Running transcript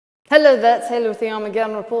Hello there, it's Haley with the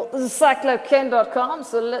Armageddon Report. This is cyclone.com,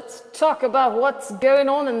 so let's talk about what's going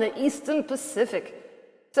on in the Eastern Pacific.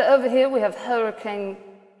 So over here we have Hurricane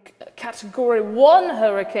Category 1,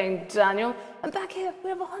 Hurricane Daniel, and back here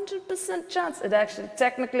we have a 100% chance. It actually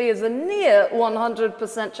technically is a near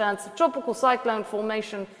 100% chance of tropical cyclone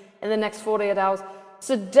formation in the next 48 hours.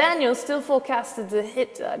 So Daniel still forecasted to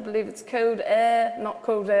hit, I believe it's cold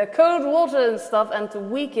water and stuff, and to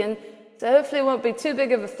weaken. So hopefully it won't be too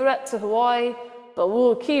big of a threat to Hawaii, but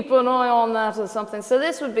we'll keep an eye on that or something. So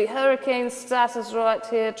this would be hurricane status right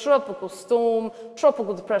here, tropical storm,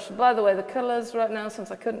 tropical depression. By the way, the colors right now,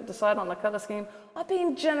 since I couldn't decide on the color scheme, are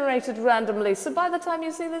being generated randomly. So by the time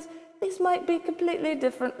you see this, these might be completely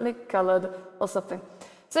differently colored or something.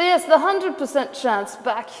 So yes, the 100% chance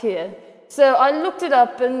back here. So I looked it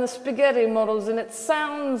up in the spaghetti models, and it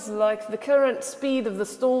sounds like the current speed of the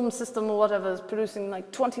storm system or whatever is producing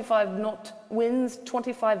like 25 knot winds,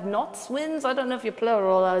 25 knots winds. I don't know if you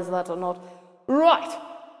pluralize that or not. Right.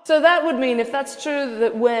 So that would mean, if that's true,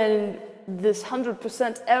 that when this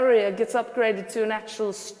 100% area gets upgraded to an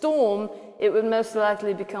actual storm, it would most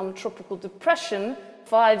likely become tropical depression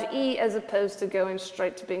 5E, as opposed to going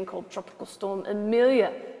straight to being called tropical storm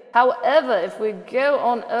Emilia. However, if we go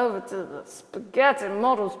on over to the spaghetti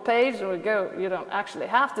models page, and we go, you don't actually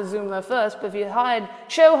have to zoom there first, but if you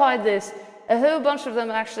show hide this, a whole bunch of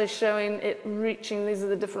them are actually showing it reaching, these are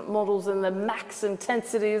the different models and the max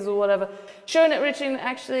intensities or whatever, showing it reaching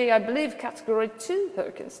actually, I believe, Category 2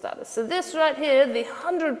 hurricane status. So this right here, the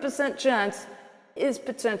 100% chance, is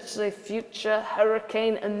potentially future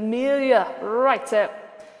Hurricane Emilia. Right there.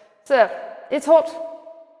 So, it's hot.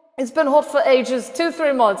 It's been hot for ages,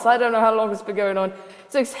 2-3 months. I don't know how long it's been going on.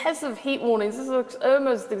 So excessive heat warnings. This looks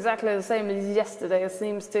almost exactly the same as yesterday, it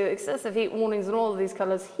seems to. Excessive heat warnings in all of these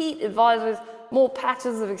colors. Heat advisories, more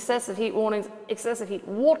patches of excessive heat warnings. Excessive heat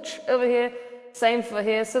watch over here. Same for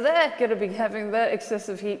here. So they're going to be having their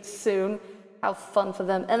excessive heat soon. How fun for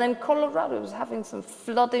them. And then Colorado is having some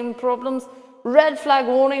flooding problems. Red flag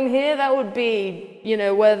warning here, that would be, you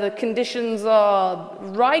know, where the conditions are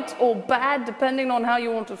right or bad, depending on how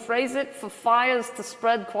you want to phrase it, for fires to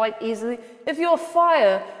spread quite easily. If you're a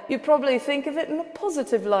fire, you probably think of it in a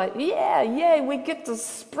positive light. Yeah, yay, we get to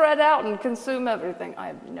spread out and consume everything. I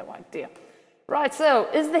have no idea. Right,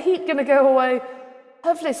 so, is the heat going to go away?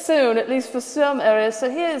 Hopefully soon, at least for some areas.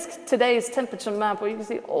 So here's today's temperature map, where you can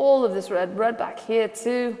see all of this red back here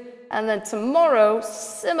too. And then tomorrow,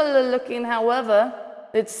 similar looking, however,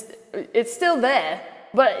 it's still there,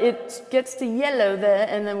 but it gets to yellow there,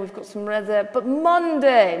 and then we've got some red there. But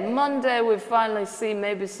Monday we finally see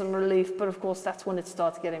maybe some relief, but of course that's when it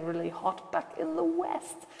starts getting really hot back in the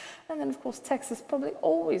west. And then of course Texas probably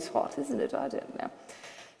always hot, isn't it? I don't know.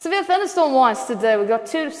 Severe thunderstorm-wise today, we've got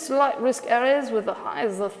 2 slight risk areas with the high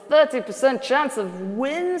as a 30% chance of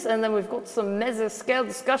winds, and then we've got some mesoscale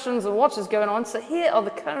discussions and watches going on. So here are the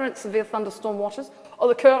current severe thunderstorm watches, or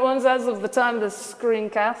the current ones as of the time of this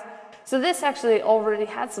screencast. So this actually already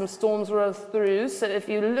had some storms roll through. So if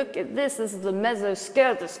you look at this, this is the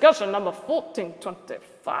mesoscale discussion number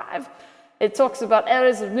 1425. It talks about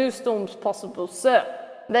areas of new storms possible. So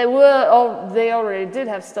they already did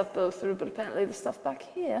have stuff blow through, but apparently the stuff back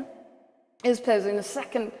here is posing a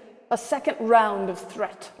second round of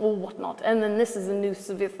threat or whatnot. And then this is a new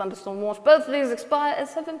severe thunderstorm watch. Both of these expire at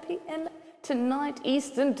 7 p.m. tonight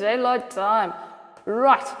Eastern Daylight Time.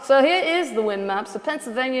 Right, so here is the wind map. So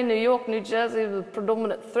Pennsylvania, New York, New Jersey, the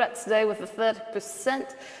predominant threat today with a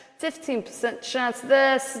 30%. 15% chance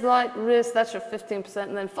there, slight risk, that's your 15%,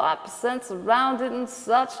 and then 5% surrounded and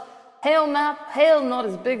such. Hail map, hail not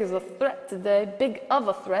as big as a threat today, big of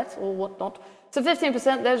a threat or whatnot. So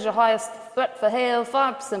 15%, there's your highest threat for hail,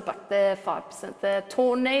 5% back there, 5% there.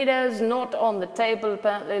 Tornadoes not on the table,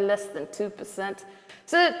 apparently less than 2%.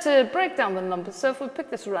 So to break down the numbers, so if we pick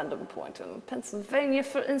this random point in Pennsylvania,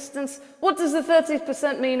 for instance, what does the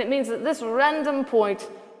 30% mean? It means that this random point,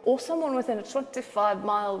 or someone within a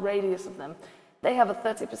 25-mile radius of them, they have a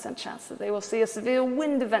 30% chance that they will see a severe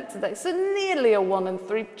wind event today. So nearly a 1 in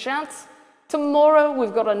 3 chance. Tomorrow,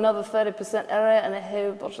 we've got another 30% area and a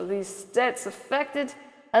whole bunch of these states affected.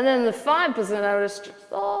 And then the 5% area is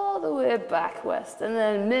just all the way back west. And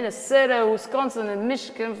then Minnesota, Wisconsin, and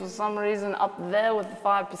Michigan, for some reason, up there with the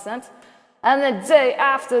 5%. And then day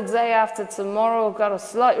after tomorrow, we've got a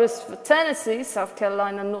slight risk for Tennessee, South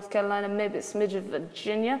Carolina, North Carolina, maybe a smidge of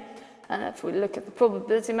Virginia. And if we look at the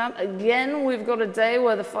probability map, again, we've got a day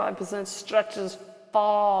where the 5% stretches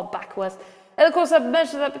far back west. And of course, I've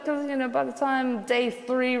mentioned that because, you know, by the time day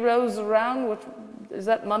 3 rolls around, which is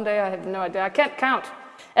that Monday? I have no idea. I can't count.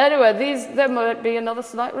 Anyway, there might be another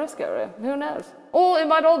slight risk area. Who knows? Or it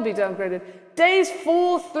might all be downgraded. Days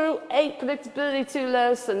 4 through 8, predictability too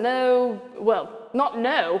low, so no, well, not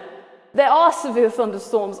no. There are severe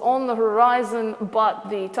thunderstorms on the horizon, but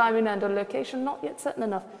the timing and the location not yet certain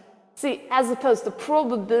enough. See, as opposed to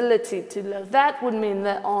probability too low, that would mean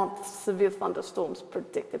there aren't severe thunderstorms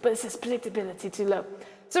predicted, but it says predictability too low.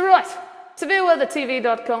 So right,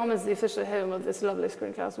 severeweathertv.com is the official home of this lovely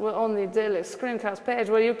screencast. We're on the daily screencast page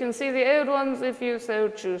where you can see the old ones if you so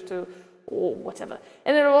choose to, or whatever.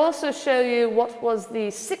 And it'll also show you what was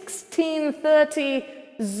the 1630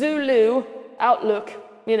 Zulu outlook,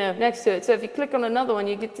 you know, next to it. So if you click on another one,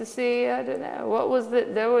 you get to see, I don't know, what was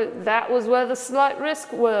it? That was where the slight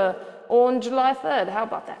risk were on July 3rd. How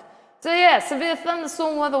about that? So yeah, severe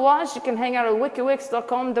thunderstorm weather-wise, you can hang out at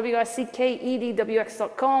wikidwix.com,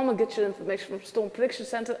 wickedwx.com, and get your information from Storm Prediction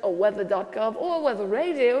Center or weather.gov or Weather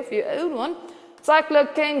Radio if you own one.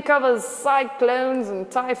 Cyclone covers cyclones and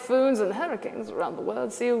typhoons and hurricanes around the world.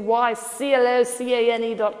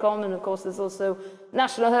 CYCLOCANE.com, and of course there's also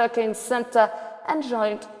National Hurricane Center and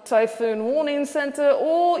Giant Typhoon Warning Center,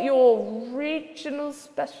 or your Regional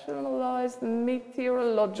Specialized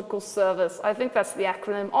Meteorological Service. I think that's the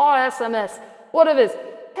acronym, RSMS. Whatever it is,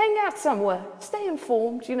 hang out somewhere, stay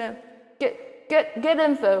informed, you know, get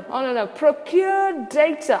info, I don't know, procure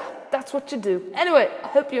data. That's what you do. Anyway, I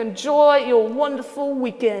hope you enjoy your wonderful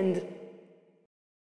weekend.